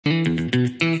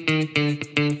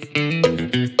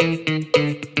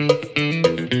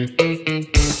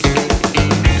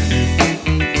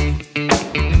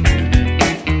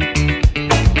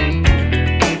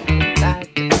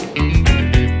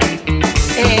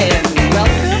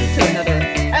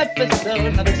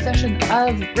session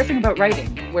of Riffing About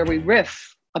Writing, where we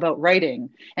riff about writing.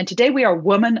 And today we are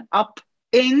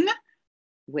woman-upping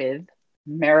with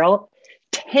Merryl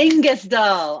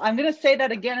Tengesdal. I'm going to say that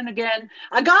again and again.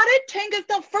 I got it,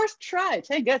 Tengesdal, first try.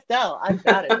 Tengesdal, I've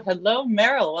got it. Hello,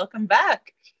 Merryl. Welcome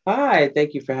back. Hi,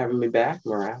 thank you for having me back,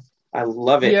 Merryl. I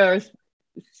love it. You're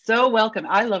so welcome.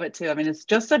 I love it too. I mean, it's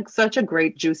just such a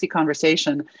great, juicy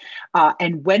conversation.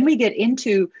 And when we get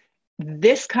into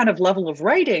this kind of level of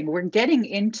writing, we're getting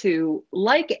into,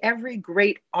 like every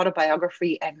great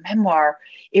autobiography and memoir,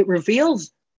 it reveals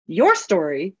your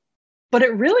story, but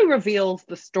it really reveals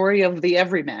the story of the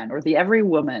everyman or the every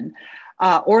woman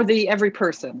or the every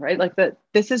person, right? Like that.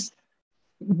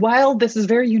 While this is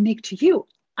very unique to you,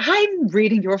 I'm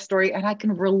reading your story and I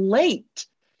can relate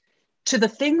to the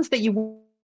things that you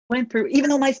went through,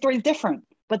 even though my story is different,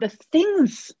 but the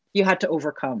things you had to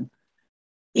overcome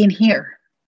in here.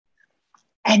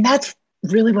 And that's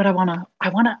really what I want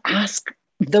to ask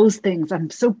those things.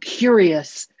 I'm so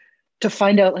curious to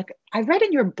find out, like I read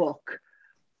in your book,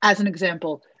 as an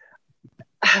example,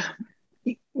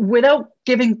 without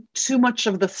giving too much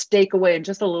of the steak away and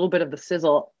just a little bit of the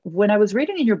sizzle, when I was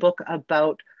reading in your book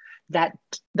about that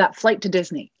flight to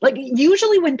Disney, like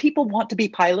usually when people want to be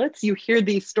pilots, you hear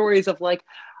these stories of like,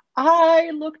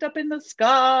 I looked up in the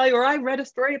sky, or I read a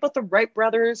story about the Wright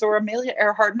brothers or Amelia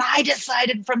Earhart, and I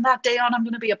decided from that day on, I'm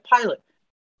going to be a pilot.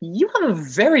 You have a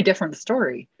very different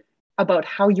story about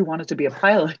how you wanted to be a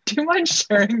pilot. Do you mind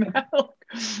sharing that?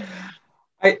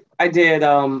 I did.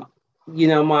 I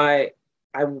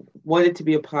wanted to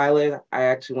be a pilot. I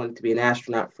actually wanted to be an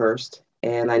astronaut first.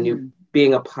 And I knew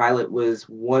being a pilot was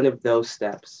one of those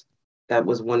steps. That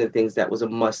was one of the things that was a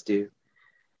must do.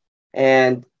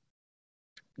 And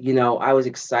I was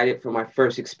excited for my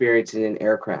first experience in an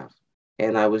aircraft,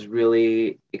 and I was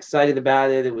really excited about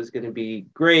it. It was going to be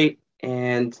great,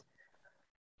 and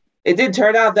it didn't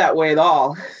turn out that way at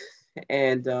all.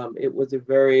 And it was a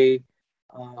very,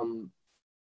 I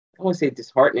won't say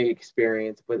disheartening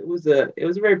experience, but it was a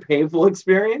very painful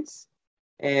experience,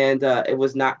 and it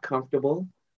was not comfortable.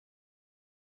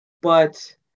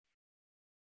 But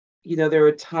there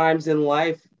are times in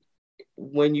life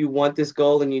when you want this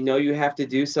goal and you have to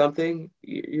do something,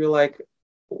 you're like,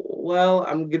 well,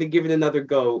 I'm going to give it another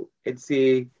go and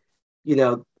see,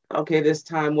 okay, this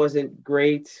time wasn't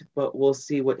great, but we'll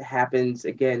see what happens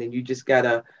again. And you just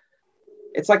gotta,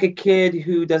 it's like a kid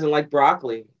who doesn't like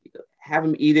broccoli. Have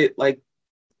them eat it like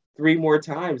 3 more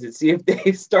times and see if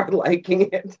they start liking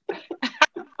it.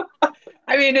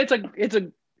 I mean, it's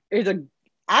a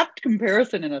apt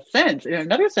comparison in a sense. In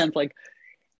another sense, like,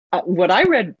 what I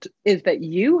read is that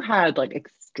you had like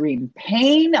extreme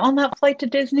pain on that flight to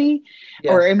Disney.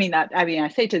 Yes. Or I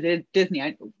say to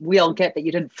Disney, we all get that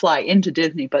you didn't fly into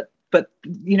Disney, but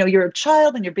you're a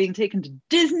child and you're being taken to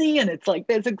Disney, and it's like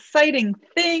this exciting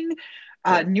thing.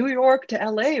 New York to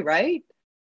LA, right?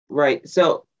 Right.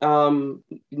 So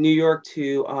New York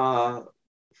to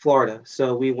Florida.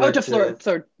 So we went to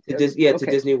Florida. To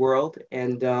Disney World,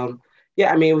 and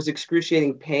it was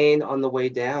excruciating pain on the way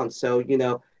down. So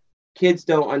kids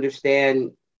don't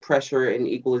understand pressure and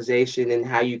equalization and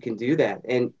how you can do that.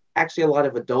 And actually, a lot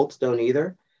of adults don't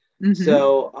either. Mm-hmm.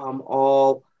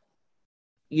 So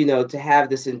to have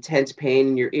this intense pain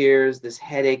in your ears, this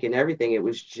headache and everything, it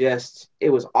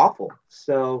was awful.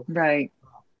 So right.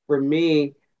 For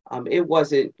me, it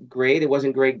wasn't great. It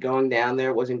wasn't great going down there.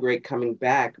 It wasn't great coming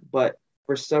back. But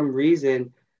for some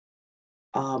reason,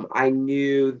 I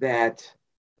knew that,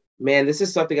 man, this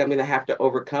is something I'm going to have to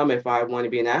overcome if I want to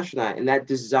be an astronaut. And that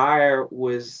desire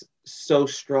was so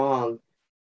strong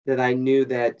that I knew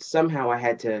that somehow I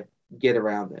had to get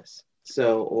around this.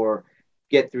 Or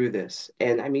get through this.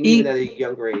 And I mean, even at a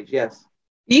younger age, yes.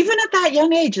 Even at that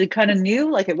young age, you kind of knew,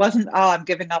 like, it wasn't, oh, I'm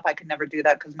giving up, I could never do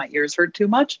that because my ears hurt too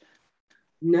much.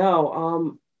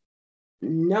 No,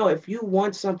 if you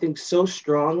want something so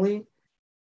strongly,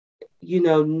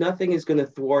 nothing is going to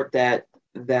thwart that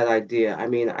idea. I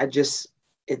mean, I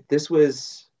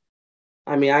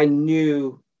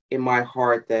knew in my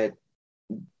heart that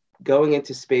going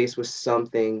into space was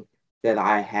something that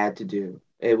I had to do.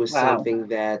 It was something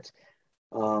that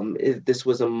this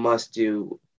was a must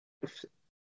do.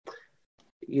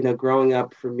 Growing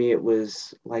up for me, it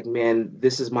was like, man,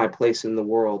 this is my place in the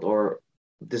world, or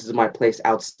this is my place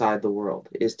outside the world,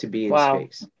 is to be in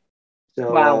space.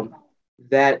 So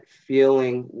that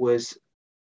feeling was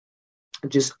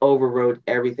just overrode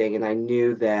everything. And I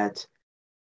knew that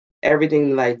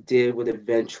everything that I did would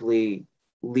eventually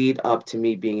lead up to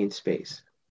me being in space.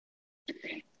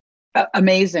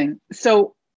 Amazing.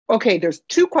 So, okay, there's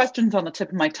 2 questions on the tip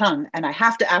of my tongue, and I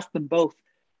have to ask them both.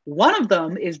 One of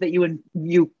them is that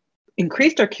you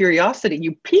increased our curiosity.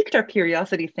 You piqued our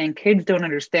curiosity, saying kids don't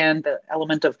understand the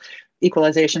element of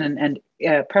equalization and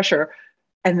pressure,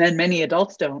 and then many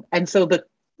adults don't. And so the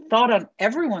thought on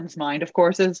everyone's mind, of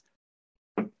course, is,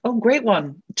 oh, great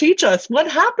one. Teach us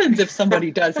what happens if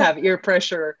somebody does have ear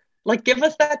pressure. Like, give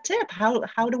us that tip.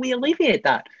 How do we alleviate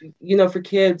that? For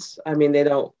kids, I mean, they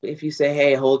don't, if you say,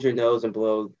 hey, hold your nose and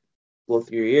blow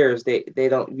through your ears, they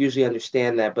don't usually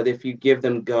understand that. But if you give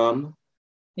them gum,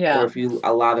 or if you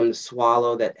allow them to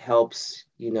swallow, that helps,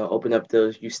 open up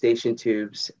those eustachian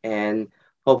tubes and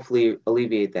hopefully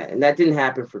alleviate that. And that didn't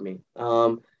happen for me.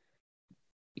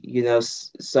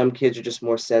 Some kids are just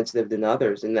more sensitive than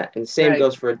others, and the same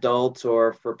goes for adults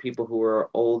or for people who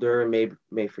are older and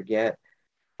may forget.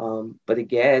 But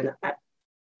again,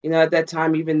 at that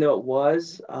time, even though it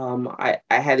was, I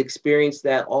had experienced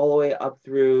that all the way up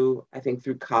through, I think,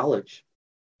 through college.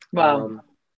 Wow.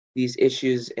 These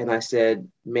issues, and I said,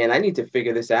 man, I need to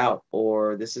figure this out,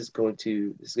 or this is going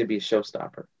to be a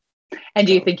showstopper. And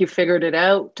do you think you figured it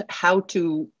out how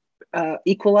to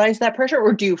equalize that pressure,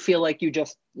 or do you feel like you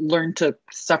just learned to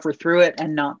suffer through it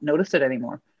and not notice it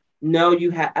anymore? No,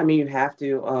 you have. I mean, you have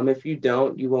to. If you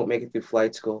don't, you won't make it through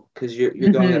flight school because you're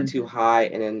going up too high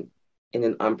in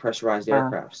an unpressurized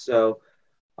aircraft. So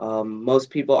most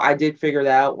people, I did figure it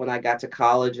out when I got to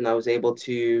college, and I was able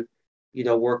to,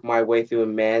 work my way through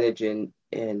and manage and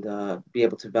be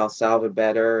able to Valsalva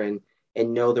better and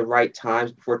know the right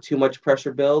times before too much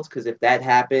pressure builds. Because if that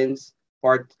happens,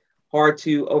 hard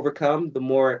to overcome. The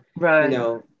more,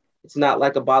 it's not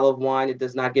like a bottle of wine; it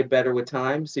does not get better with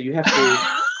time. So you have to,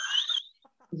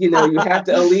 you have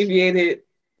to alleviate it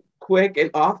quick and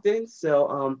often.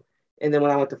 So, and then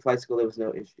when I went to flight school, there was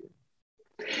no issue.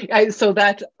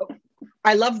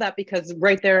 I love that, because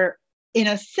right there, in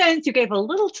a sense, you gave a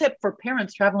little tip for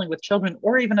parents traveling with children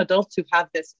or even adults who have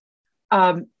this,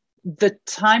 the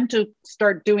time to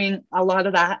start doing a lot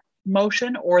of that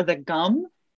motion or the gum,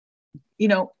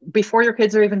 before your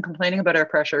kids are even complaining about air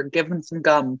pressure, give them some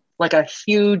gum, like a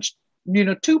huge,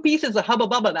 2 pieces of Hubba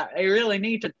Bubba that they really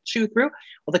need to chew through.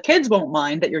 Well, the kids won't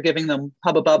mind that you're giving them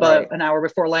Hubba Bubba an hour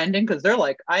before landing, because they're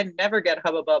like, I never get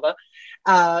Hubba Bubba.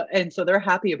 And so they're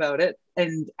happy about it.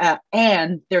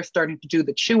 And they're starting to do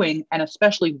the chewing. And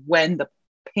especially when the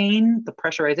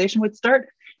pressurization would start,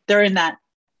 they're in that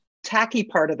tacky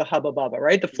part of the Hubba Bubba,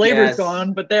 right? The flavor's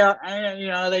gone, but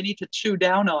they need to chew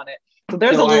down on it. So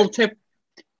there's a little tip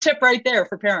right there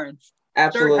for parents.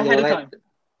 Absolutely. Start ahead of time.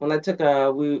 When I took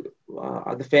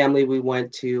the family, we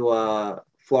went to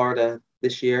Florida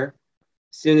this year.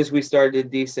 As soon as we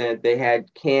started the descent, they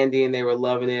had candy and they were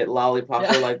loving it. Lollipops.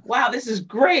 They're like, wow, this is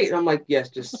great. And I'm like, yes,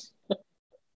 just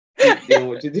keep doing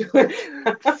what you're doing.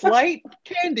 Flight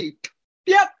candy.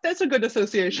 Yep, that's a good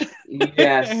association.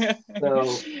 Yes.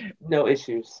 So no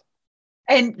issues.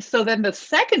 And so then the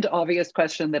second obvious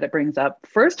question that it brings up,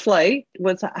 first flight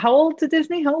was, how old to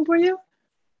Disney? How old were you?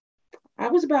 I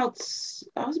was about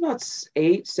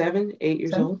 8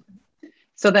 years old.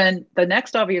 So then the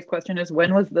next obvious question is,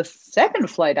 when was the second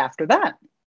flight after that?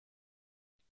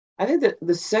 I think that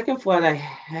the second flight I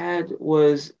had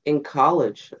was in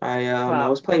college. I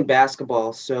was playing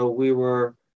basketball, so we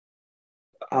were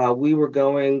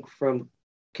going from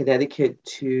Connecticut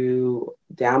to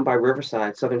down by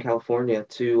Riverside, Southern California,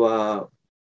 to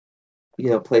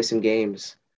play some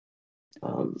games.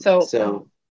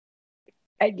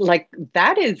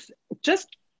 That is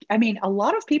just, I mean, a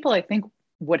lot of people, I think,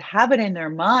 would have it in their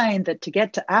mind that to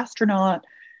get to astronaut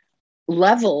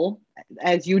level,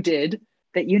 as you did,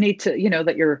 that you need to,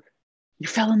 that you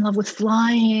fell in love with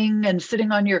flying and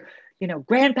sitting on your,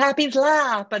 grandpappy's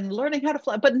lap and learning how to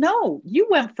fly. But no, you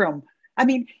went from, I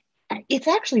mean, it's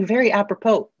actually very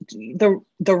apropos. The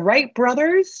Wright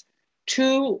brothers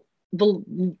to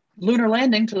the lunar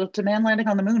landing, to man landing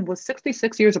on the moon, was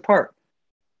 66 years apart.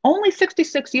 Only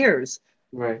 66 years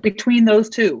between those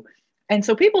two. And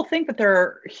so people think that there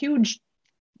are huge,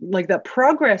 like that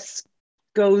progress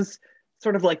goes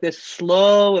sort of like this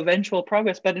slow eventual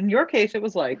progress. But in your case, it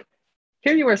was like,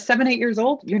 here you were 7, 8 years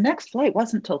old. Your next flight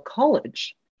wasn't till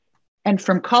college. And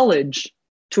from college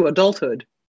to adulthood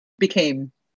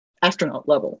became astronaut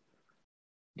level.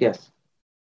 Yes.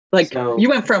 Like you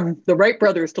went from the Wright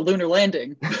brothers to lunar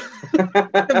landing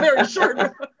a very short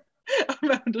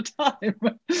amount of time.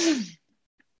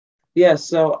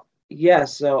 So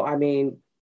I mean,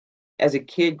 as a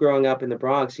kid growing up in the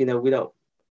Bronx, we don't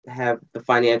have the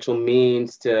financial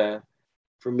means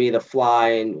for me to fly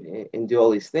and do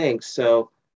all these things. So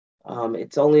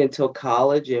it's only until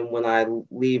college and when I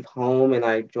leave home and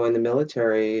I join the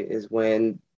military is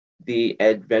when the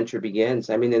adventure begins.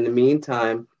 I mean, in the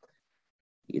meantime,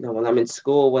 when I'm in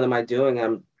school, what am I doing?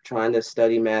 I'm trying to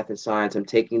study math and science. I'm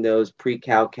taking those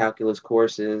pre-calc calculus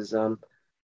courses. I'm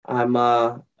in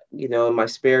my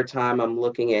spare time, I'm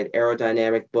looking at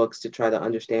aerodynamic books to try to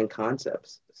understand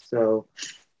concepts. So,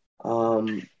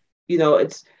 um,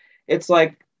 it's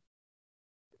like,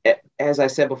 as I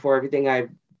said before, everything I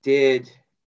did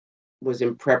was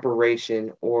in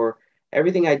preparation, or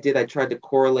everything I did, I tried to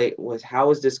correlate was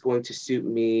how is this going to suit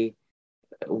me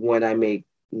when I make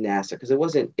NASA? Because it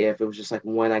wasn't if, it was just like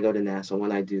when I go to NASA,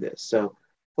 when I do this. So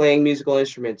playing musical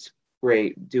instruments,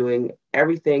 great. Doing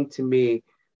everything to me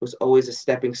was always a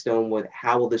stepping stone with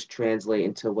how will this translate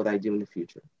into what I do in the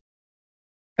future.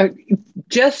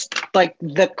 Just like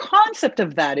the concept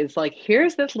of that is like,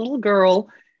 here's this little girl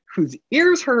whose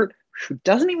ears hurt, who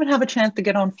doesn't even have a chance to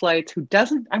get on flights, who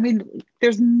doesn't, I mean,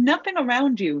 there's nothing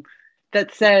around you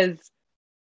that says,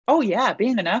 oh yeah,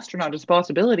 being an astronaut is a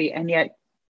possibility. And yet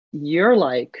you're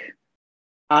like,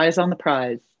 eyes on the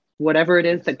prize, whatever it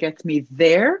is that gets me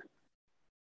there,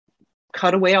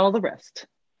 cut away all the rest.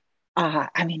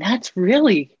 I mean, that's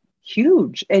really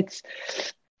huge. It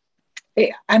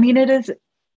is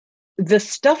the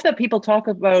stuff that people talk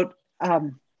about.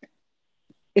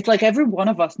 It's like every one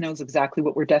of us knows exactly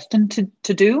what we're destined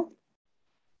to do.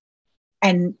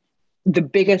 And the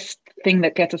biggest thing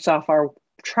that gets us off our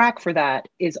track for that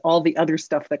is all the other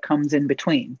stuff that comes in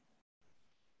between.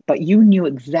 But you knew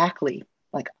exactly,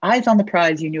 like eyes on the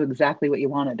prize, you knew exactly what you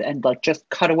wanted, and like just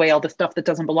cut away all the stuff that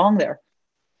doesn't belong there.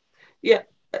 Yeah.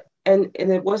 And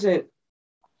it wasn't,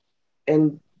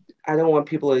 and I don't want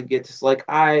people to get this, like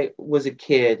I was a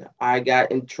kid, I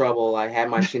got in trouble, I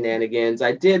had my shenanigans,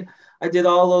 I did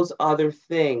all those other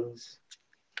things.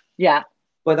 Yeah.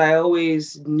 But I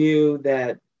always knew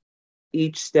that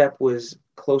each step was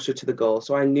closer to the goal.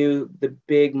 So I knew the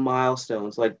big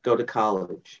milestones, like go to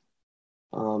college,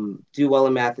 do well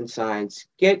in math and science,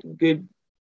 get good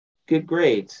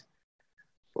grades,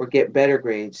 or get better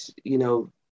grades,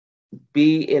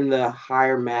 be in the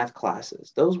higher math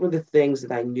classes. Those were the things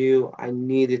that I knew I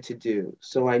needed to do.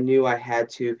 So I knew I had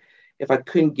to, if I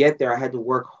couldn't get there, I had to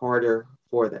work harder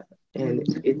for that. And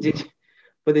it did,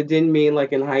 but it didn't mean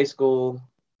like in high school,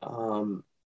 for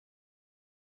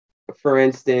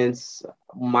instance,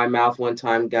 my mouth one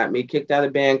time got me kicked out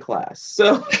of band class.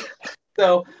 So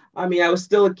I mean, I was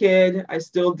still a kid. I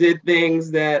still did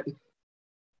things that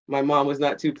my mom was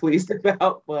not too pleased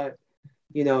about, but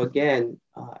again,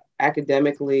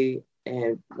 academically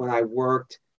and when I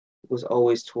worked was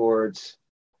always towards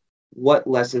what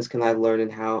lessons can I learn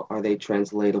and how are they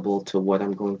translatable to what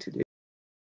I'm going to do.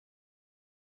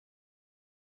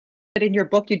 In your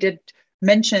book, you did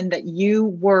mention that you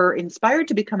were inspired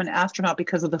to become an astronaut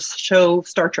because of the show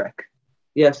Star Trek.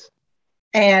 Yes.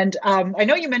 And I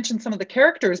know you mentioned some of the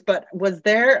characters, but was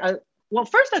there well,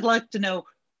 first I'd like to know,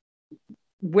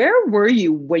 where were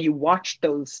you when you watched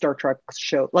those Star Trek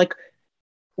shows? Like,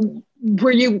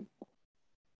 were you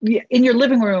in your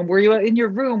living room? Were you in your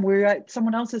room? Were you at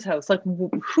someone else's house? Like,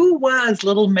 who was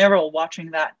little Merryl watching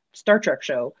that Star Trek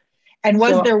show? And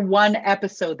was there one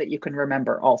episode that you can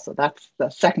remember also? That's the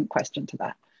second question to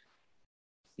that.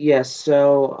 Yes.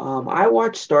 So I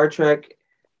watched Star Trek.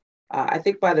 I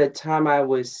think by the time I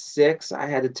was 6, I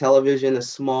had a television, a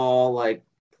small,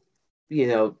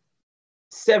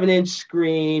 7-inch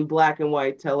screen, black and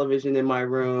white television in my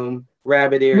room,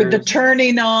 rabbit ears. With the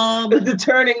turning knob. With the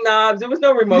turning knobs. There was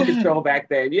no remote control back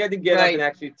then. You had to get up and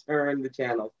actually turn the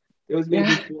channels. There was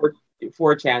maybe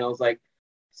four channels, like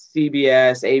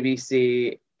CBS,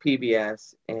 ABC,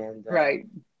 PBS, and right.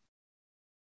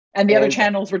 And the other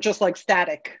channels were just like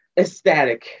static. It's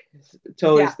static.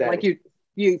 Totally static. Like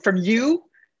you from you.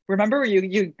 Remember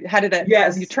you had it at,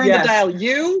 you turn the dial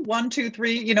U 1, 2,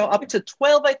 3, up to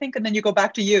 12, I think, and then you go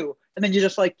back to U, and then you're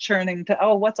just like churning to,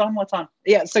 oh, what's on.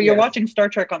 Yeah, so you're watching Star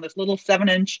Trek on this little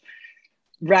 7-inch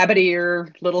rabbit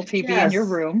ear little TV in your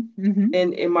room. Mm-hmm.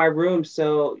 In my room.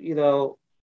 So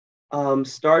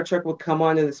Star Trek would come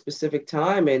on at a specific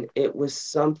time, and it was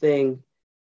something.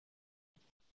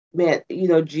 Man,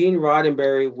 Gene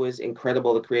Roddenberry was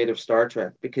incredible, the creator of Star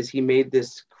Trek, because he made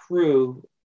this crew.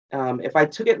 If I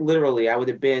took it literally, I would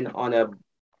have been on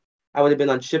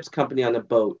ship's company on a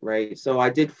boat, right? So I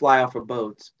did fly off of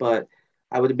boats, but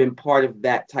I would have been part of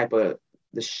that type of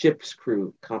the ship's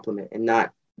crew complement and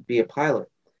not be a pilot.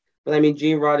 But I mean,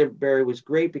 Gene Roddenberry was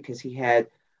great because he had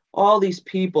all these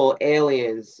people,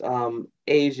 aliens,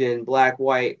 Asian, black,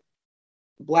 white,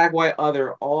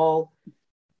 other, all,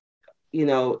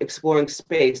 exploring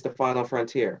space, the final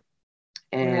frontier.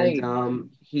 And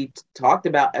he talked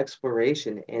about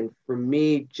exploration. And for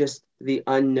me, just the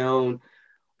unknown,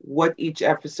 what each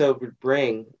episode would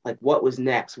bring, like what was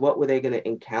next, what were they going to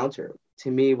encounter?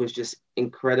 to me was just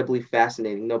incredibly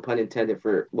fascinating. No pun intended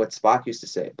for what Spock used to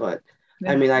say, but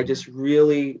I mean, I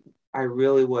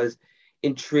really was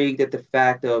intrigued at the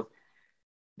fact of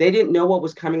they didn't know what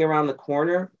was coming around the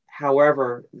corner.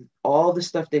 However, all the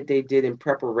stuff that they did in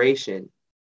preparation,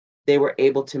 they were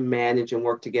able to manage and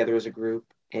work together as a group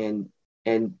and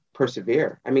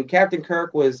persevere. I mean, Captain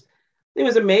Kirk was it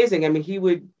was amazing. I mean, he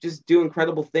would just do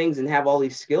incredible things and have all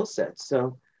these skill sets.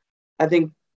 So I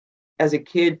think as a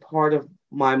kid, part of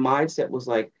my mindset was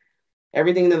like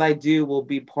everything that I do will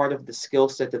be part of the skill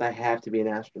set that I have to be an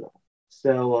astronaut.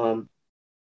 So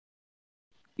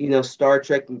Star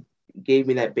Trek gave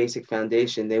me that basic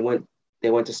foundation. They went to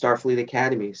Starfleet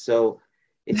Academy. So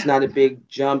it's not a big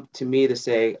jump to me to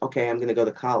say, okay, I'm going to go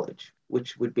to college,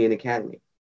 which would be an academy.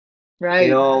 They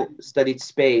Right. all studied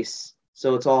space,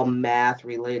 so it's all math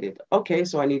related. Okay,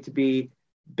 so I need to be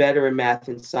better in math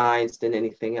and science than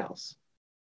anything else.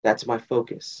 That's my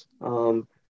focus.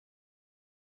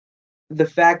 The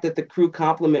fact that the crew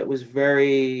complement was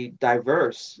very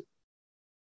diverse,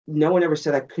 no one ever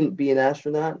said I couldn't be an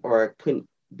astronaut or I couldn't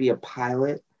be a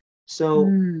pilot. So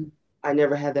Mm. I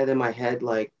never had that in my head,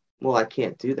 like, well, I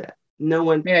can't do that. No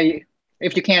one, Yeah,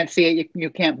 if you can't see it, you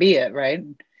can't be it, right?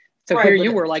 So here right, you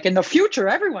but were like, in the future,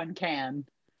 everyone can.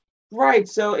 right.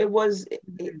 So it was,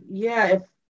 yeah,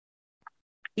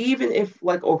 even if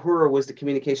like Uhura was the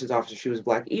communications officer, she was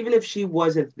black, even if she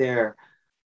wasn't there,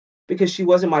 because she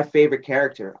wasn't my favorite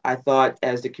character. I thought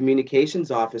as the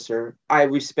communications officer, I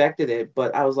respected it,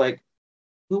 but I was like,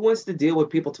 who wants to deal with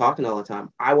people talking all the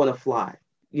time? I want to fly.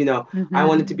 I Hmm.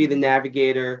 wanted to be the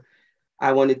navigator.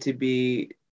 I wanted to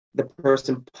be the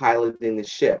person piloting the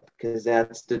ship because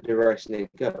that's the direction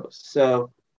it goes.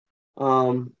 So,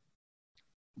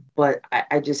 but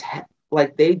I just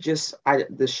like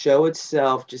the show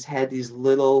itself just had these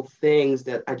little things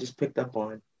that I just picked up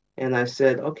on, and I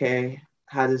said, okay,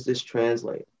 how does this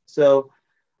translate? So,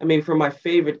 I mean, for my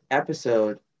favorite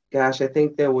episode, gosh, I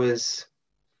think there was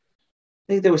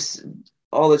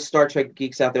all the Star Trek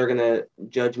geeks out there are gonna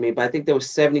judge me, but I think there was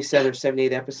 77 or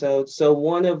 78 episodes.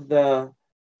 So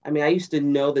I mean, I used to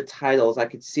know the titles. I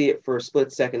could see it for a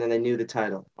split second, and I knew the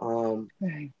title.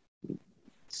 Right.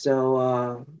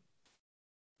 So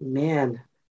man,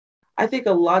 I think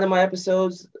a lot of my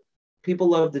episodes, people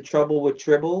love the Trouble with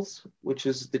Tribbles, which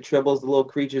is the Tribbles, the little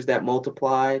creatures that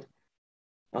multiplied.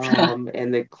 And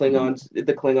the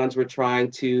Klingons were trying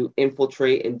to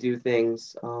infiltrate and do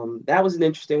things. That was an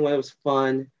interesting one. It was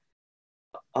fun.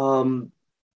 Um,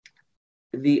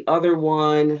 the other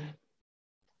one,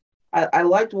 I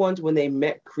liked ones when they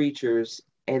met creatures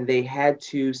and they had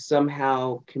to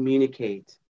somehow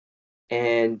communicate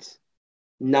and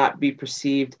not be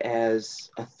perceived as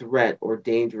a threat or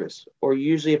dangerous. Or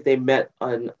usually, if they met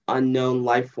an unknown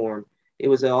life form, it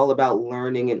was all about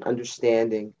learning and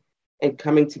understanding and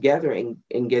coming together and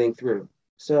getting through.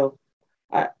 So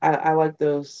I like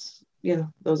those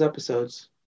episodes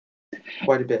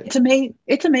quite a bit.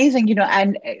 It's amazing,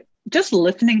 and just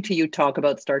listening to you talk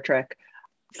about Star Trek.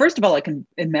 First of all, I can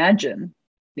imagine,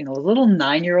 a little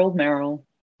 9-year-old Merrill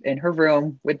in her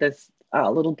room with this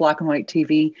little black and white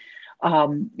TV,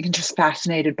 and just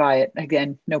fascinated by it.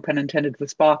 Again, no pun intended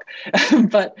with Spock,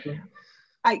 but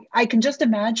I can just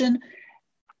imagine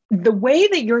the way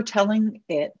that you're telling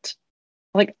it.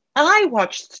 Like I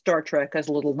watched Star Trek as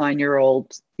a little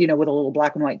 9-year-old, with a little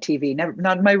black and white TV. Never,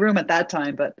 not in my room at that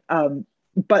time,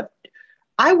 but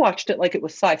I watched it like it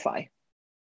was sci-fi.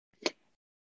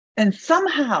 And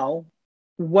somehow,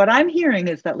 what I'm hearing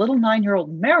is that little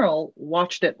 9-year-old Merrill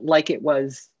watched it like it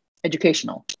was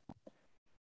educational,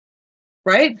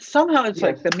 right? Somehow it's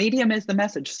like Yes. the medium is the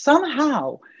message.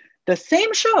 Somehow, the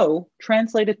same show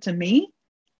translated to me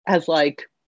as like,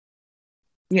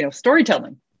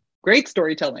 storytelling, great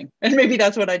storytelling. And maybe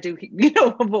that's what I do,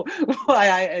 why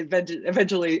I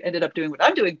eventually ended up doing what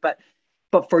I'm doing.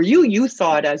 But for you, you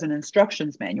saw it as an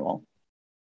instructions manual.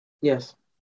 Yes.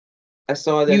 I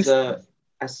saw it You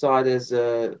as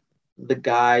the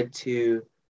guide to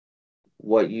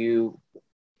what you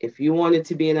if you wanted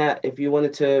to be if you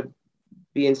wanted to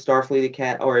be in Starfleet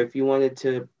Academy or if you wanted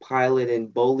to pilot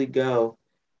and boldly go,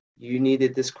 you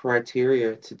needed this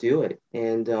criteria to do it.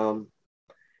 And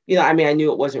I mean, I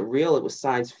knew it wasn't real; it was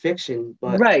science fiction,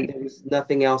 but right. there was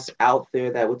nothing else out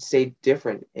there that would say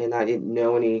different. And I didn't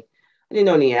know any. I didn't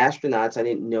know any astronauts. I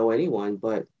didn't know anyone,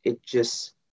 but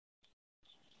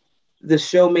the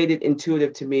show made it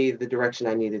intuitive to me the direction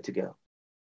I needed to go.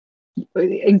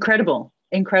 Incredible.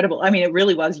 Incredible. I mean, it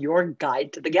really was your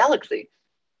guide to the galaxy.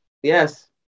 Yes,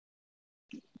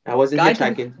 I wasn't Guide to the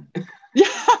hitchhiking.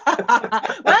 Yeah.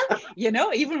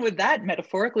 Well, even with that,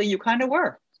 metaphorically, you kind of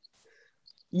were.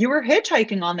 you were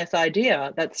hitchhiking on this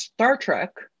idea that Star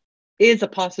Trek is a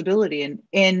possibility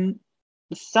in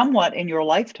somewhat in your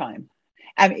lifetime.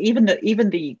 I mean, even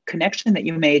the connection that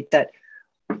you made that,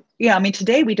 yeah, I mean,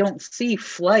 today we don't see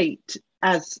flight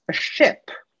as a ship.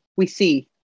 We see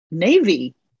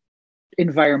Navy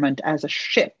environment as a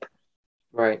ship.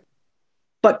 Right.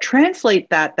 But translate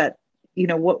that,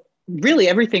 what really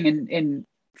everything in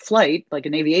flight, like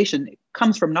in aviation,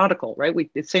 comes from nautical, right?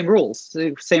 The same rules,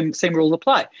 same rules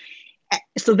apply.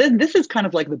 So then this is kind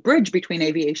of like the bridge between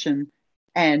aviation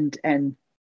and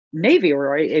Navy,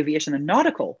 or aviation and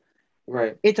nautical.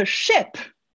 Right. It's a ship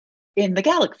in the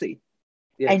galaxy.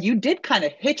 Yes. And you did kind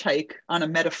of hitchhike on a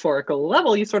metaphorical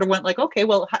level. You sort of went like, okay,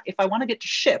 well, if I want to get to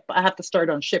ship, I have to start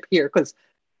on ship here because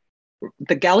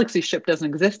the galaxy ship doesn't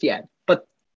exist yet.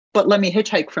 But let me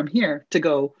hitchhike from here to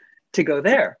go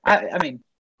there. I mean,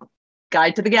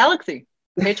 Guide to the Galaxy,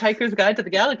 Hitchhiker's Guide to the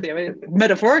Galaxy. I mean,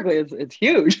 metaphorically, it's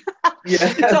huge. Yeah.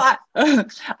 So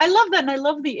I love that, and I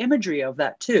love the imagery of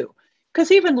that too,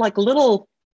 because even like little,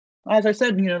 as I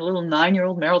said, little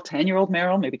 9-year-old Merrill, 10-year-old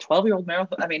Merrill, maybe 12-year-old Merrill.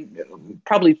 I mean,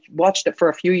 probably watched it for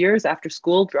a few years after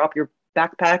school. Drop your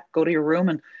backpack, go to your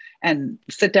room, and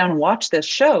sit down and watch this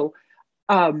show.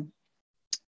 And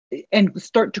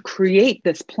start to create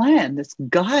this plan, this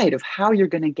guide of how you're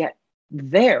going to get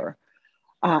there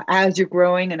as you're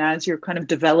growing and as you're kind of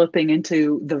developing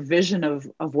into the vision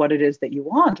of what it is that you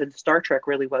want. And Star Trek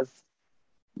really was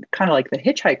kind of like the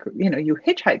hitchhiker. You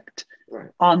hitchhiked Right.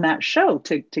 on that show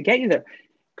to get you there.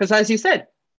 Because as you said,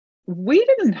 we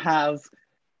didn't have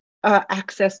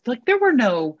access, like there were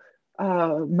no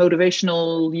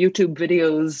motivational YouTube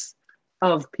videos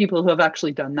of people who have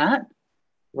actually done that.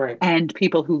 Right. And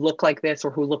people who look like this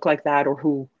or who look like that, or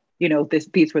who,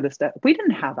 these were the steps. We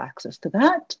didn't have access to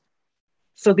that.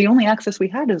 So the only access we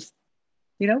had is,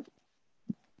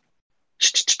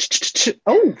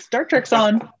 oh, Star Trek's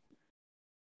on,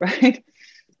 right?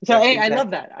 So Yes, hey, exactly. I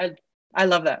love that. I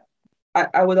love that.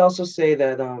 I would also say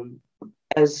that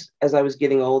as I was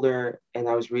getting older and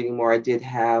I was reading more, I did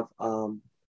have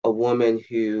a woman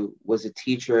who was a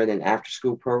teacher in an after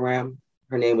school program.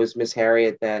 Her name was Miss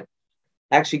Harriet, that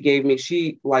actually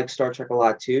she liked Star Trek a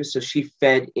lot too. So she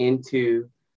fed into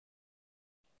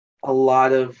a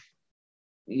lot of,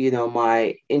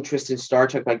 my interest in Star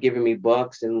Trek by giving me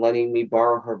books and letting me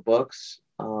borrow her books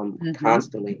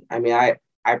constantly. I mean, I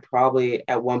probably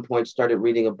at one point started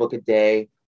reading a book a day.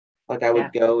 Like I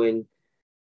would go and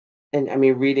I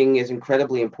mean, reading is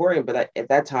incredibly important, but at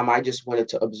that time I just wanted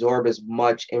to absorb as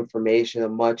much information, as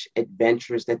much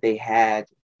adventures that they had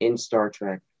in Star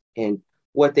Trek and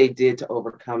what they did to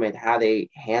overcome it, how they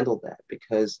handled that.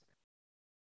 Because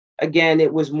again,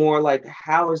 it was more like,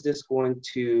 how is this going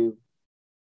to,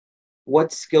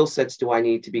 what skill sets do I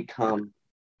need to become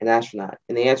an astronaut?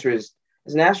 And the answer is,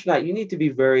 as an astronaut, you need to be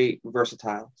very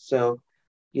versatile. So,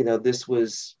 this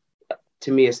was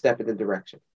to me a step in the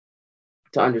direction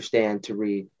to understand, to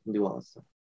read, and do all that stuff.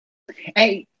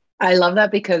 I love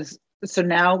that, because so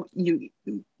now you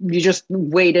just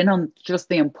weighed in on just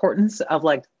the importance of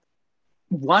like,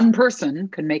 one person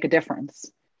can make a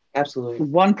difference. Absolutely.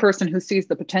 One person who sees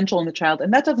the potential in the child.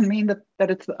 And that doesn't mean that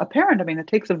it's a parent. I mean, it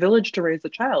takes a village to raise a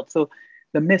child. So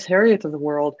the Miss Harriets of the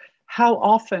world, how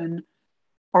often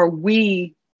are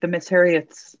we the Miss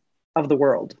Harriets of the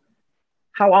world?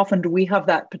 How often do we have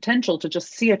that potential to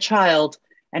just see a child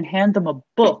and hand them a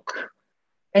book,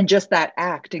 and just that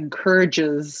act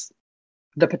encourages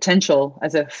the potential,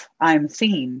 as if I am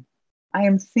seen.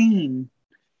 This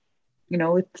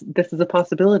is a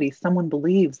possibility. Someone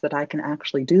believes that I can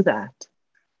actually do that.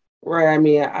 Right. I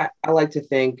mean, I like to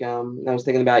think, I was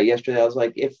thinking about it yesterday. I was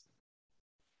like, if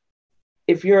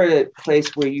you're at a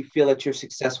place where you feel that you're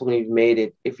successful and you've made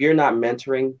it, if you're not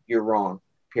mentoring, you're wrong,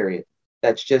 period.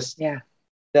 That's just,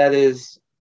 that is,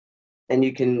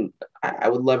 and I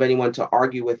would love anyone to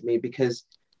argue with me, because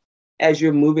as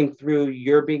you're moving through,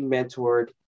 you're being mentored.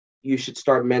 You should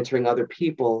start mentoring other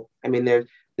people. I mean,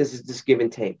 this is this give and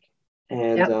take.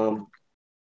 And,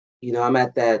 I'm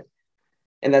at that.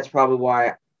 And that's probably why,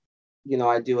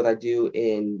 I do what I do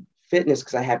in fitness,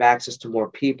 because I have access to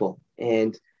more people.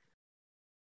 And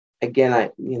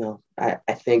again,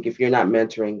 I think if you're not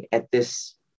mentoring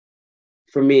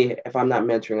for me, if I'm not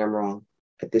mentoring, I'm wrong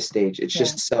at this stage. It's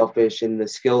just selfish, and the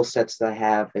skill sets that I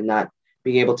have and not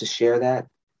being able to share that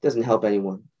doesn't help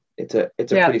anyone. It's a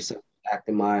pretty selfish act,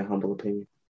 in my humble opinion.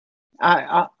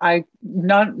 I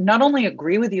not only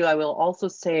agree with you, I will also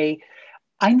say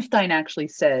Einstein actually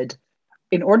said,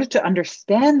 in order to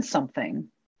understand something,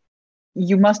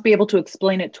 you must be able to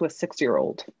explain it to a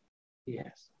 6-year-old.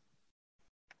 Yes.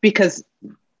 Because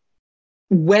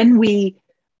when we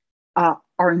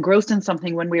are engrossed in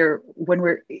something, when we're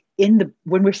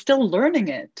still learning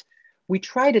it, we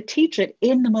try to teach it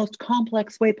in the most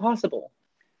complex way possible.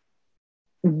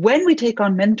 When we take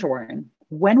on mentoring,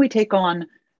 when we take on,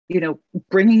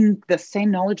 bringing the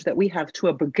same knowledge that we have to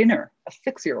a beginner, a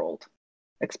 6-year-old,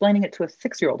 explaining it to a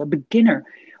 6-year-old, a beginner,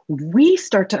 we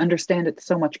start to understand it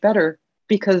so much better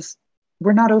because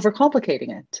we're not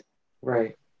overcomplicating it.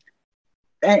 Right.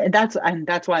 And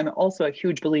that's why I'm also a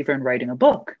huge believer in writing a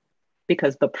book,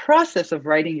 because the process of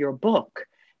writing your book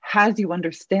has you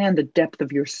understand the depth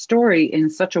of your story in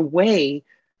such a way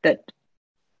that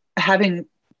having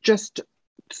just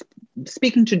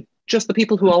speaking to just the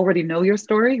people who already know your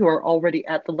story, who are already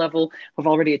at the level, who have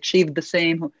already achieved the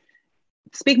same,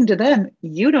 speaking to them,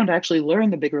 you don't actually learn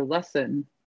the bigger lesson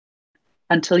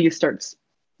until you start,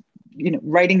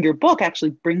 writing your book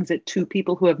actually brings it to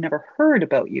people who have never heard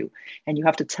about you. And you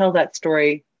have to tell that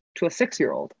story to a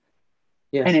 6-year-old.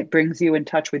 Yes. And it brings you in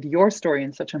touch with your story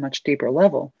in such a much deeper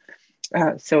level.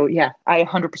 So yeah, I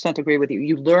 100% agree with you.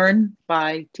 You learn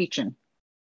by teaching.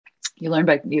 You learn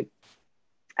by you.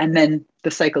 And then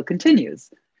the cycle continues.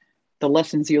 The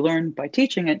lessons you learn by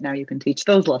teaching it, now you can teach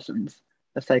those lessons.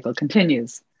 The cycle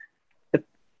continues.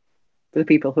 The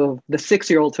people the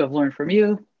 6-year-olds who have learned from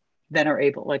you, then are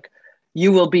able,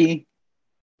 you will be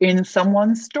in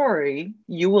someone's story,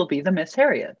 you will be the Miss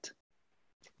Harriet.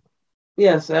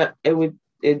 Yes,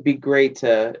 it'd be great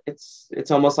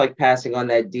it's almost like passing on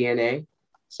that DNA.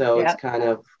 So It's kind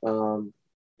of,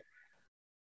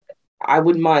 I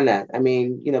wouldn't mind that. I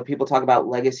mean, people talk about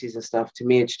legacies and stuff. To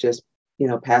me, it's just,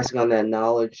 passing on that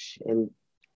knowledge and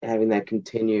having that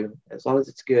continue as long as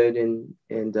it's good.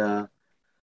 And I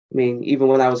mean, even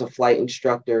when I was a flight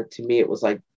instructor, to me, it was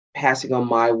like passing on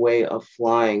my way of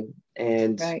flying.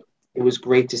 And It was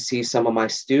great to see some of my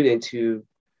students who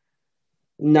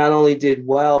not only did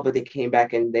well, but they came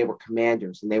back and they were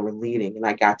commanders and they were leading. And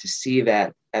I got to see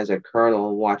that as a colonel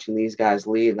and watching these guys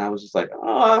lead. And I was just like,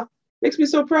 oh, makes me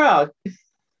so proud.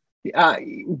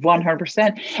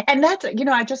 100%. And that's,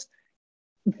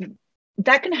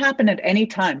 that can happen at any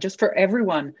time, just for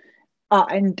everyone.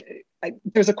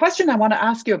 There's a question I want to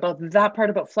ask you about that part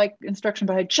about flight instruction,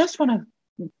 but I just want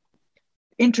to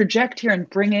interject here and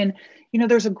bring in,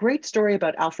 there's a great story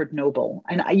about Alfred Nobel,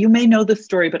 and you may know this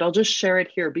story, but I'll just share it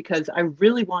here because I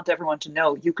really want everyone to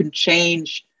know you can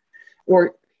change,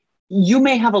 or you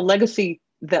may have a legacy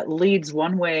that leads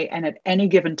one way, and at any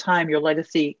given time, your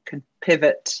legacy can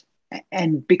pivot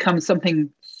and become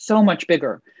something so much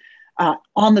bigger.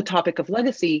 On the topic of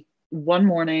legacy, one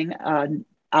morning,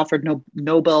 Alfred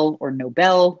Nobel, or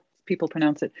Nobel, people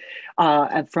pronounce it,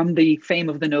 from the fame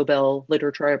of the Nobel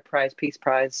Literature Prize, Peace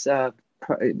Prize,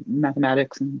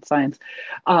 mathematics and science.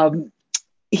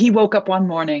 He woke up one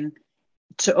morning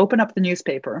to open up the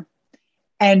newspaper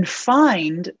and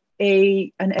find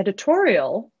an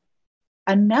editorial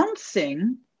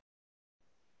announcing,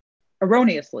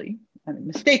 erroneously,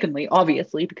 mistakenly,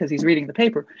 obviously, because he's reading the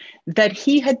paper, that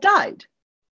he had died.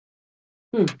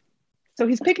 So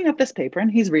he's picking up this paper and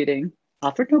he's reading,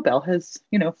 Alfred Nobel has,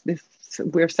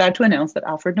 we're sad to announce that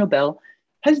Alfred Nobel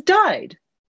has died.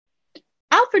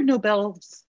 Alfred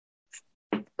Nobel's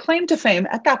claim to fame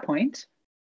at that point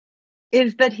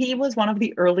is that he was one of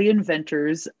the early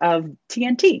inventors of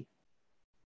TNT,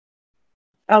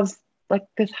 of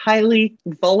this highly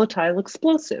volatile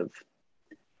explosive.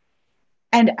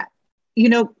 And,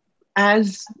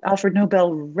 as Alfred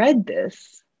Nobel read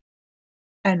this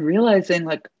and realizing,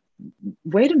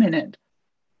 wait a minute,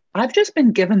 I've just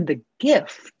been given the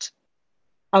gift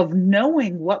of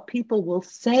knowing what people will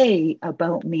say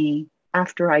about me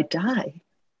after I die.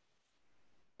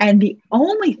 And the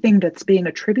only thing that's being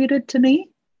attributed to me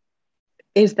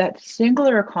is that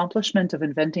singular accomplishment of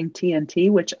inventing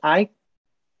TNT, which I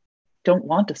don't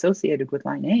want associated with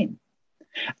my name.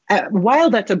 While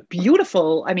that's a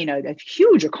beautiful, a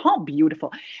huge,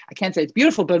 beautiful, I can't say it's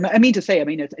beautiful, but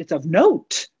it's of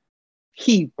note.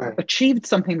 He achieved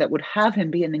something that would have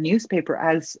him be in the newspaper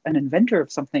as an inventor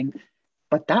of something,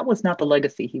 but that was not the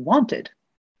legacy he wanted.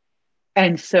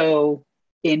 And so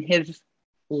in his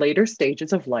later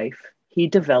stages of life, he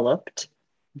developed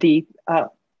the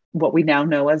what we now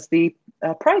know as the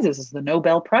prizes, the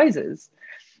Nobel Prizes,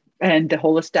 and the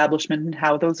whole establishment and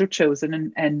how those are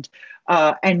chosen. And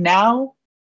now,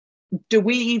 do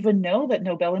we even know that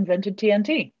Nobel invented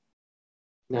TNT?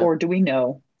 No. Or do we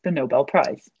know the Nobel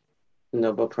Prize? The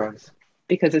Nobel Prize.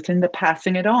 Because it's in the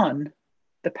passing on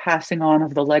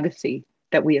of the legacy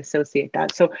that we associate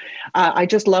that. So I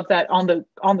just love that on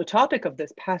the topic of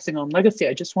this passing on legacy.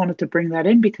 I just wanted to bring that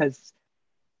in because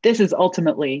this is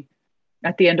ultimately,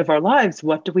 at the end of our lives,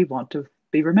 what do we want to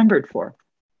be remembered for?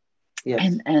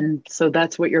 Yes. And so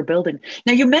that's what you're building.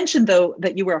 Now, you mentioned though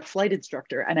that you were a flight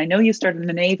instructor, and I know you started in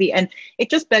the Navy, and it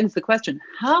just begs the question,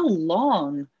 how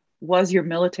long was your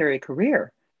military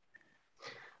career?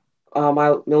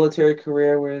 My military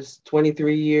career was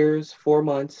 23 years, 4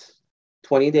 months,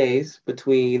 20 days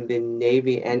between the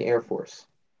Navy and Air Force.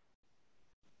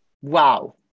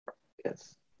 Wow.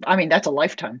 Yes. I mean, that's a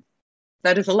lifetime.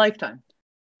 That is a lifetime.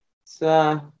 It's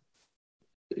yeah,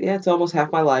 it's almost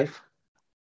half my life.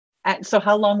 And so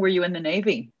how long were you in the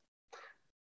Navy?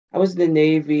 I was in the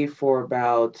Navy for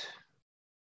about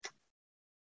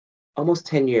almost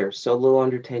 10 years, so a little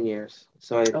under 10 years.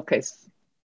 So I, Okay.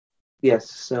 yes,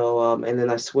 so and then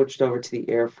I switched over to the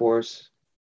Air Force,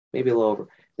 maybe a little over.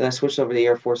 Then I switched over to the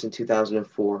Air Force in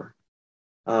 2004,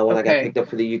 when I got Okay. picked up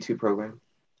for the U2 program.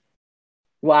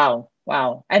 Wow.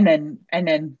 Wow. And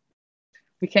then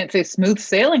we can't say smooth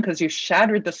sailing because you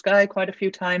shattered the sky quite a few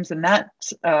times in that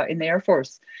in the Air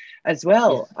Force as Yes.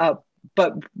 well.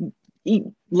 But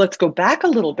let's go back a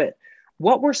little bit.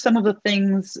 What were some of the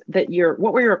things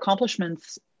what were your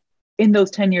accomplishments in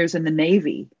those 10 years in the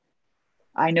Navy?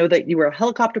 I know that you were a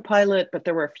helicopter pilot, but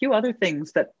there were a few other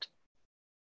things that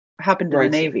happened in the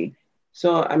Right. Navy.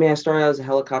 So, I mean, I started out as a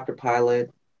helicopter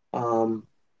pilot, um,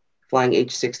 flying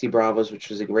H-60 Bravos, which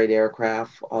was a great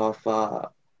aircraft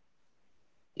off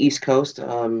East Coast.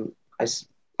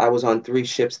 I was on three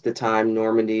ships at the time: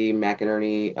 Normandy,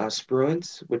 McInerney,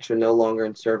 Spruance, which are no longer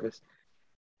in service.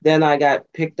 Then I got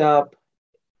picked up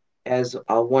as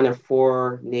one of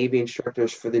four Navy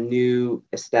instructors for the new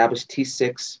established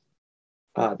T6.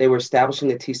 They were establishing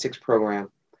the T6 program.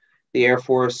 The Air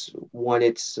Force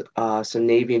wanted some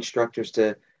Navy instructors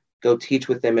to go teach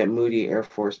with them at Moody Air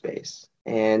Force Base.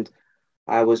 And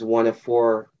I was one of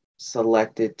four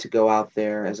selected to go out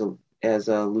there as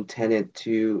a lieutenant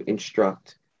to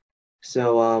instruct.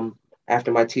 So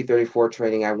after my T-34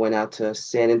 training, I went out to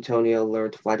San Antonio,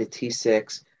 learned to fly the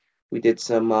T6. We did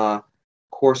some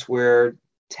courseware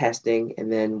testing,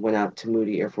 and then went out to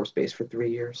Moody Air Force Base for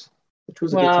 3 years, which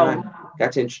was a good time. Wow.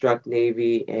 Got to instruct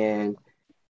Navy and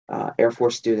Air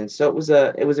Force students. So it was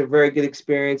a very good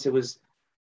experience. It was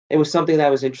something that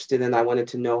I was interested in. I wanted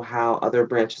to know how other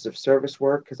branches of service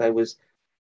work because I was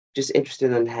just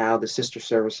interested in how the sister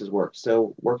services work.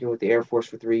 So working with the Air Force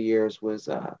for 3 years was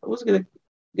a good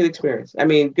experience. I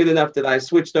mean, good enough that I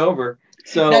switched over.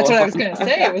 That's So what I was going to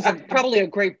say. It was probably a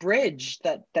great bridge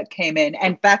that came in,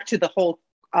 and back to the whole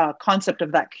concept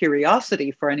of that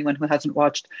curiosity for anyone who hasn't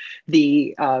watched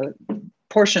the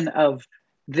portion of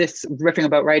this riffing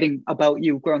about writing about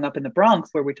you growing up in the Bronx,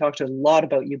 where we talked a lot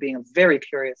about you being a very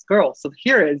curious girl. So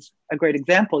here is a great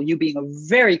example: you being a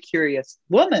very curious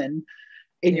woman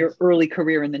in your yes, early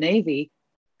career in the Navy,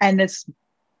 and this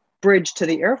bridge to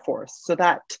the Air Force. So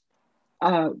that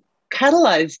uh,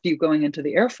 catalyzed you going into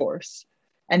the Air Force.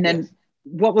 And then yes.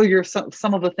 what were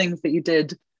some of the things that you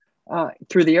did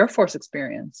through the Air Force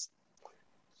experience?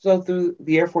 So through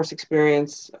the Air Force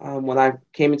experience, when I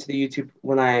came into the U2,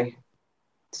 when I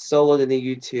soloed in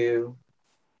the U2,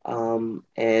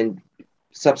 and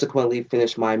subsequently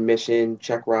finished my mission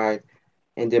check ride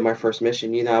and did my first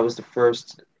mission. I was the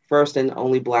first and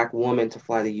only Black woman to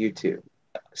fly the U2.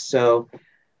 So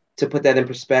to put that in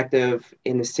perspective,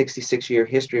 in the 66-year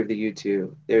history of the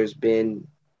U2, there's been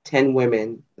 10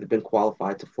 women that have been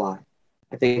qualified to fly.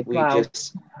 I think Wow.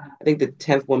 I think the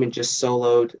 10th woman just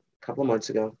soloed a couple of months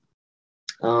ago.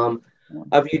 Of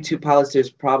U2 pilots, there's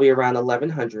probably around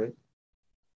 1,100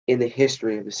 in the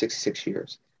history of the 66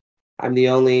 years. I'm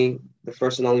the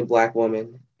first and only Black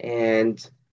woman. And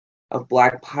of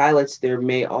Black pilots, there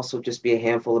may also just be a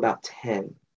handful, about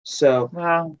 10. So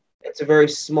Wow. it's a very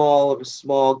small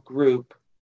group.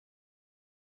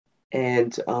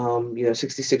 And,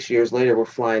 66 years later, we're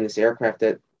flying this aircraft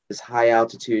that is high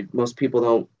altitude. Most people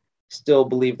don't still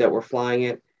believe that we're flying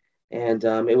it. And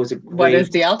it was a What is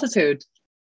great, the altitude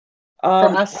for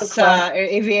us unclass,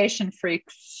 aviation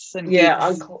freaks and yeah,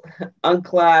 geeks?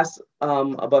 unclass,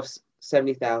 above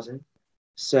 70,000.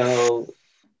 So,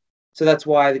 so that's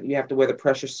why you have to wear the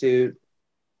pressure suit.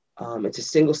 It's a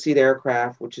single seat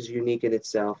aircraft, which is unique in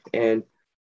itself. And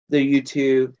the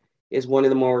U2 is one of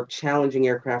the more challenging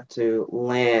aircraft to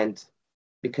land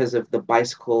because of the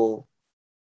bicycle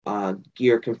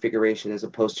gear configuration as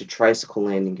opposed to tricycle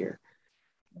landing gear.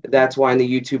 That's why in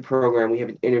the U2 program, we have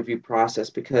an interview process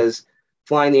because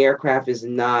flying the aircraft is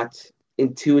not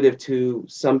intuitive to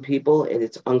some people and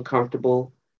it's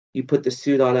uncomfortable. You put the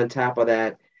suit on top of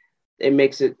that, it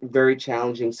makes it very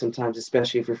challenging sometimes,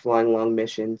 especially if you're flying long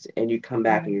missions and you come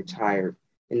back and Right. you're tired.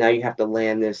 And now you have to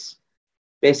land this,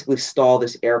 basically stall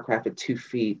this aircraft at 2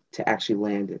 feet to actually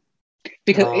land it.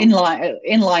 Because Um,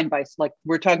 inline bikes, like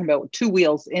we're talking about two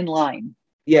wheels in line.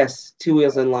 yes, two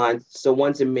wheels in line. So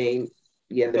one's a main,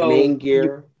 yeah, the So main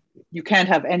gear. you can't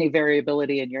have any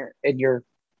variability in your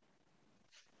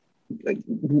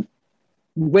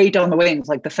weight on the wings,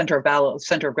 like the center of balance,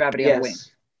 center of gravity on the wing.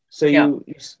 Yes. So Yeah,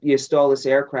 you stall this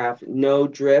aircraft, no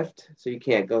drift, so you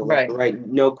can't go left or right, right,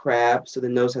 no crab, so the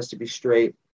nose has to be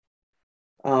straight.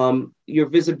 Your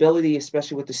visibility,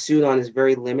 especially with the suit on, is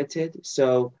very limited.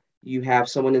 So you have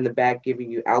someone in the back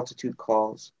giving you altitude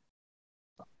calls.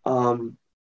 Um,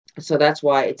 so that's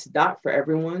why it's not for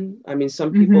everyone. I mean,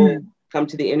 some people mm-hmm. come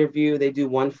to the interview, they do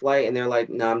one flight, and they're like,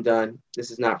 "No, I'm done.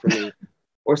 This is not for me."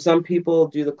 Or some people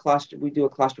do we do a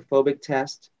claustrophobic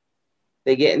test.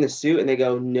 They get in the suit and they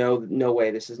go, "No, no way,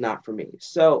 this is not for me."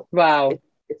 So Wow.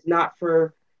 it's not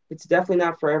for, it's definitely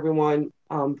not for everyone.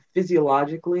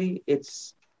 Physiologically,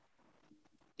 it's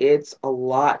a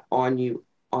lot on you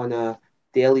on a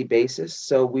daily basis.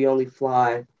 So we only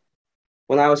fly,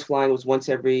 when I was flying, it was once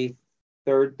every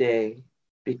third day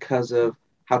because of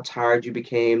how tired you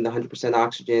became, the 100%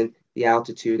 oxygen, the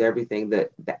altitude, everything, the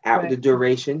Right.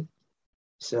 duration.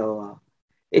 So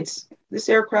it's, this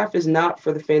aircraft is not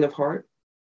for the faint of heart.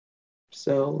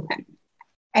 So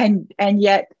And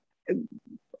yet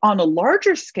on a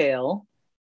larger scale,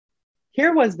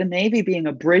 here was the Navy being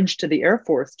a bridge to the Air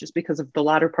Force just because of the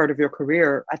latter part of your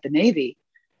career at the Navy.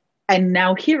 And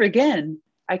now here again,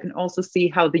 I can also see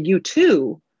how the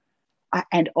U2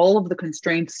 and all of the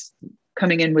constraints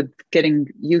coming in with getting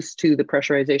used to the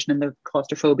pressurization and the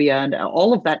claustrophobia and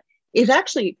all of that is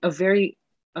actually a very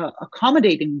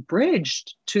accommodating bridge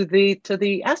to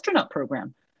the astronaut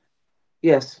program.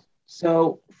 yes.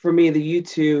 So for me, the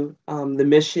U2, the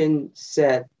mission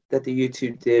set that the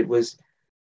U2 did was,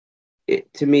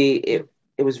 it to me, it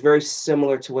was very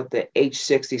similar to what the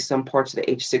H-60, some parts of the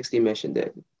H-60 mission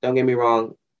did. Don't get me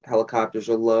wrong, helicopters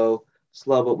are low,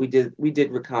 slow, but we did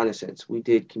reconnaissance, we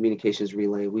did communications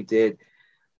relay, we did,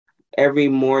 every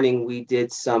morning we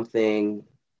did something.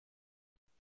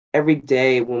 Every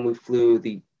day when we flew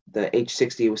the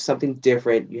H-60, it was something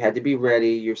different. You had to be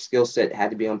ready. Your skill set had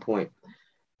to be on point.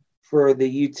 For the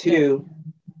Yeah. U2,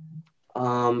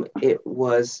 it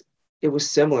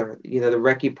was similar. You know, the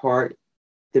recce part.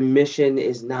 The mission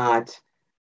is not.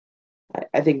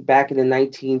 I think back in the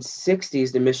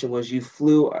 1960s, the mission was you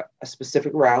flew a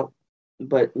specific route,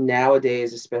 but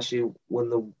nowadays, especially when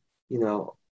the, you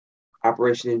know,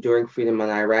 Operation Enduring Freedom and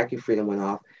Iraqi Freedom went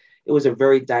off, it was a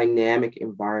very dynamic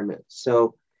environment.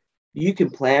 So you can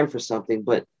plan for something,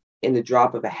 but in the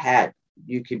drop of a hat,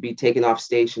 you could be taken off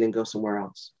station and go somewhere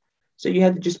else. So you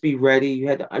had to just be ready. You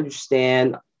had to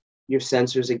understand your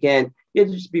sensors. Again, you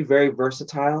had to just be very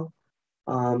versatile.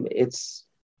 It's,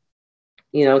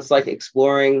 it's like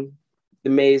exploring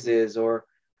the mazes or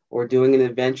doing an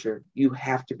adventure. You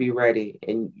have to be ready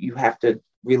and you have to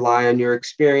rely on your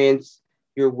experience,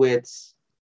 your wits,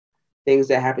 things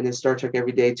that happen in Star Trek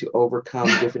every day to overcome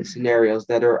different scenarios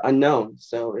that are unknown.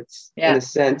 So it's, in Yeah. a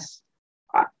sense,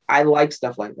 I like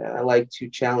stuff like that. I like to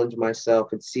challenge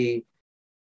myself and see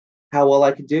how well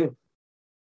I could do.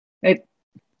 It,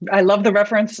 I love the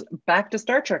reference back to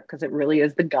Star Trek because it really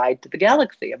is the guide to the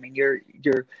galaxy. I mean, you're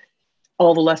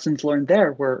all the lessons learned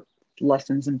there were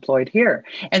lessons employed here.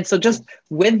 And so, just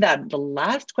with that, the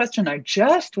last question I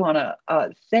just want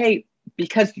to say,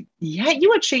 because yeah,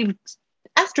 you achieved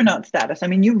astronaut status. I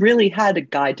mean, you really had a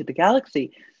guide to the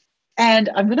galaxy. And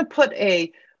I'm going to put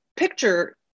a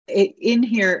picture in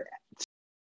here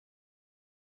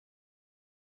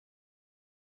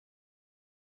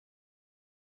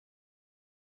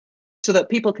so that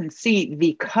people can see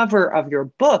the cover of your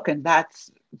book. And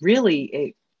that's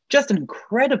really just an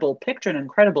incredible picture, an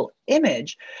incredible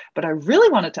image. But I really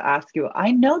wanted to ask you,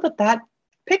 I know that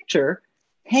picture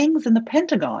hangs in the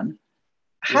Pentagon.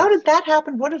 How Yes. did that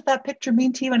happen? What does that picture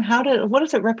mean to you? And what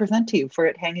does it represent to you for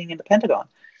it hanging in the Pentagon?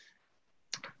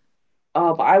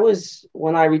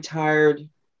 When I retired,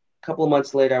 a couple of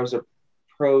months later, I was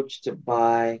approached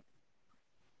by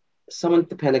someone at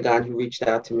the Pentagon who reached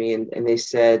out to me and they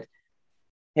said,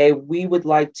 "Hey, we would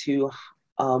like to,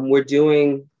 we're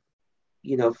doing,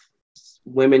 you know,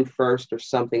 women first or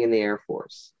something in the Air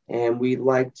Force. And we'd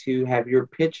like to have your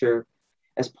picture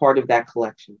as part of that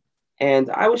collection." And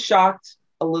I was shocked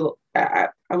a little. I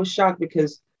was shocked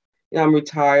because, I'm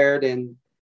retired and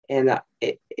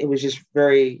it was just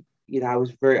very, I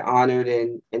was very honored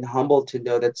and humbled to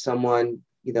know that someone,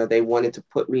 they wanted to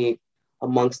put me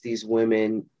amongst these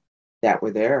women that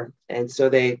were there. And so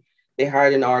they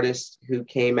hired an artist who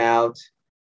came out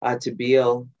to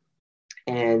Beale,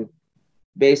 and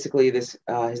basically his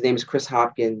name is Chris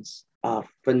Hopkins,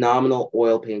 phenomenal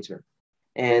oil painter.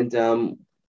 And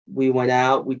we went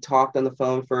out. We talked on the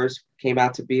phone first. Came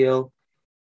out to Beale.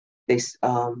 They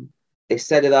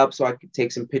set it up so I could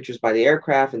take some pictures by the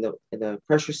aircraft in the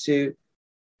pressure suit.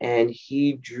 And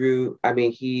he drew. I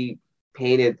mean, he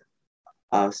painted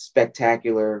a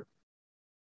spectacular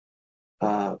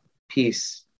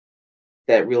piece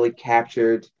that really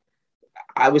captured.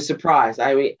 I was surprised.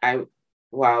 I mean,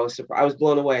 wow, I was surprised. I was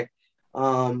blown away.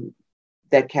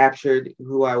 That captured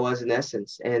who I was in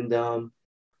essence, and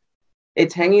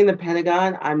it's hanging in the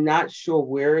Pentagon. I'm not sure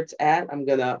where it's at. I'm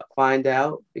gonna find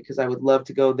out because I would love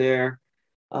to go there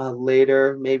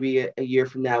later, maybe a year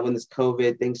from now when this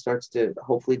COVID thing starts to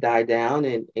hopefully die down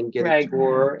and get a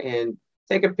tour and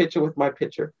take a picture with my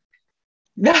picture.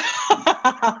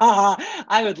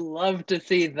 I would love to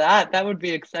see that. That would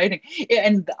be exciting.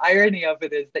 And the irony of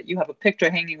it is that you have a picture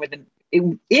hanging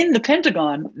in the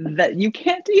Pentagon that you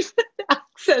can't even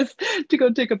access to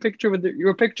go take a picture with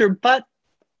your picture, but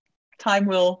time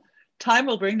will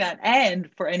bring that. And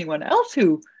for anyone else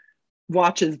who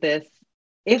watches this,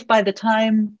 if by the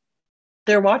time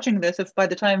they're watching this, if by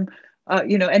the time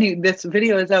this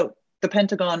video is out, the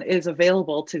Pentagon is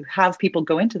available to have people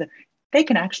go into they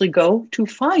can actually go to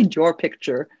find your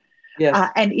picture.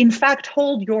 Yes. And in fact,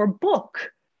 hold your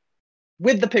book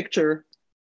with the picture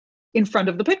in front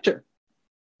of the picture.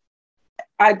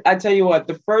 I tell you what,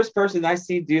 the first person I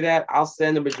see do that, I'll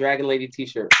send them a Dragon Lady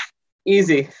t-shirt.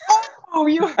 Easy. Oh,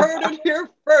 you heard it here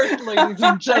first, ladies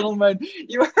and gentlemen.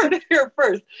 You heard it here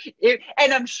first.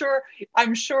 And I'm sure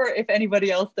if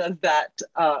anybody else does that,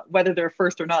 whether they're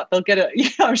first or not, they'll get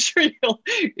I'm sure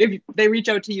if they reach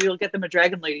out to you, you'll get them a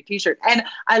Dragon Lady t-shirt. And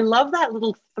I love that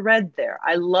little thread there.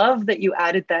 I love that you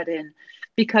added that in,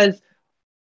 because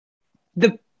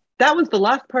that was the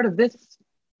last part of this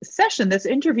session, this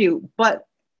interview, but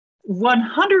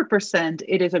 100%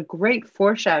 it is a great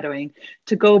foreshadowing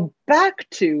to go back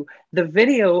to the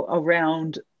video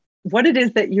around what it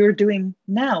is that you're doing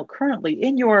now currently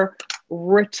in your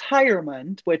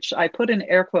retirement, which I put in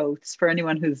air quotes for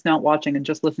anyone who's not watching and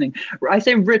just listening. I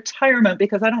say retirement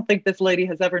because I don't think this lady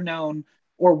has ever known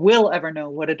or will ever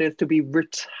know what it is to be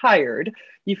retired.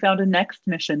 You found a next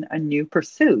mission, a new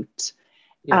pursuit.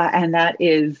 Yes. And that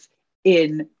is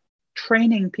in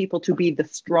training people to be the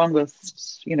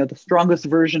strongest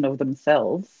version of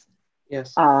themselves.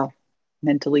 Yes.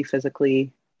 Mentally,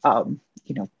 physically,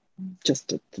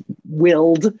 just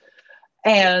willed.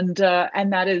 And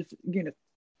that is,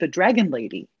 the Dragon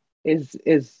Lady is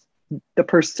the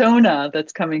persona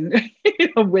that's coming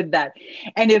with that.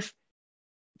 And if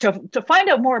to find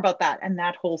out more about that and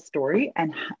that whole story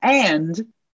and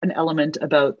an element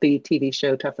about the TV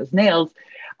show Tough as Nails,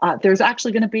 there's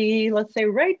actually going to be, let's say,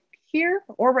 right here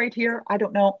or right here, I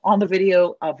don't know, on the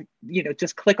video of,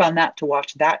 just click on that to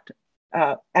watch that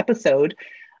episode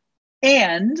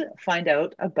and find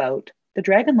out about the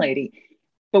Dragon Lady.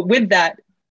 But with that,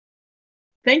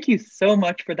 thank you so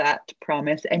much for that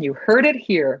promise. And you heard it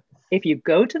here. If you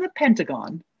go to the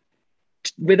Pentagon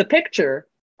with a picture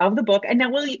of the book, and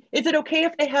now is it okay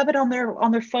if they have it on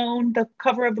their phone, the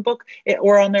cover of the book,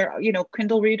 or on their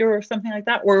Kindle reader or something like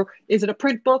that, or is it a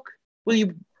print book? Will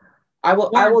you? I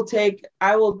will take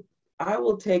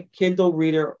Kindle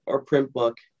reader or print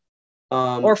book,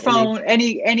 or phone,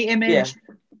 any image.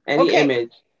 Yeah,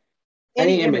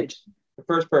 any image. The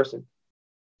first person,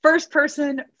 first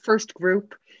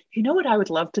group. You know what I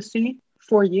would love to see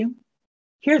for you?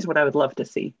 Here's what I would love to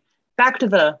see. Back to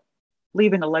the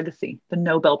leaving a legacy, the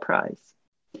Nobel Prize.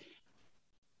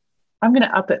 I'm going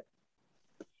to up it.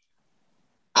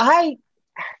 I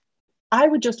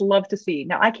would just love to see.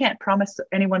 Now, I can't promise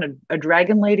anyone a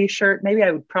Dragon Lady shirt. Maybe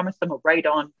I would promise them a Right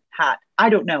On hat. I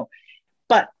don't know.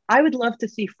 But I would love to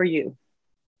see for you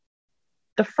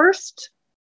the first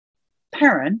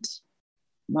parent,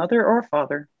 mother or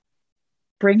father,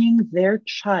 bringing their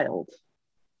child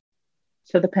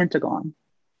to the Pentagon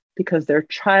because their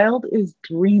child is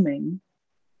dreaming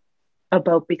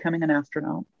about becoming an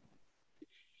astronaut.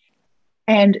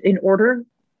 And in order,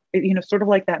 sort of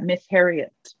like that Miss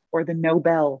Harriet or the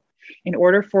Nobel, in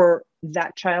order for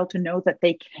that child to know that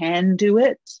they can do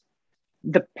it,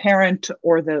 the parent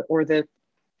or the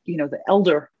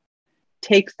elder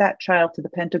takes that child to the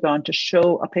Pentagon to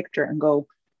show a picture and go,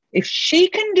 if she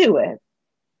can do it,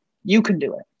 you can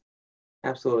do it.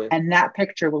 Absolutely. And that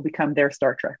picture will become their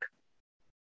Star Trek.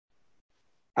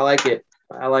 I like it.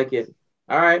 All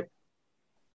right.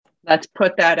 Let's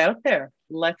put that out there.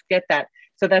 Let's get that.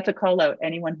 So that's a call out.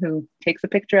 Anyone who takes a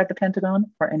picture at the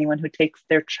Pentagon or anyone who takes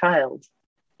their child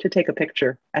to take a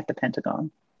picture at the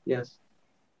Pentagon. Yes.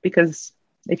 Because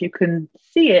if you can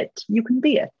see it, you can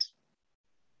be it.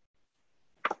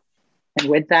 And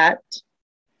with that,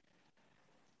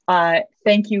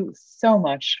 Thank you so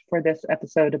much for this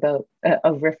episode about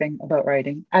of riffing about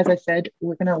writing. As I said,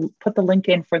 we're going to put the link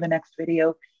in for the next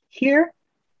video here.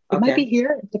 It might be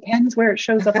here. It depends where it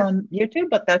shows up on YouTube,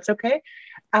 but that's okay.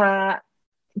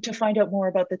 To find out more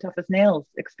about the Tough as Nails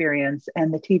experience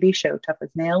and the TV show Tough as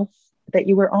Nails that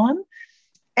you were on,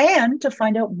 and to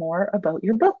find out more about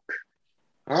your book,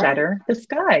 Shatter the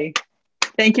Sky.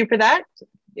 Thank you for that.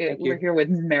 We're here with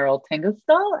Merryl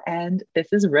Tengesdal, and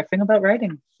this is Riffing About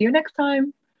Writing. See you next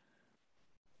time.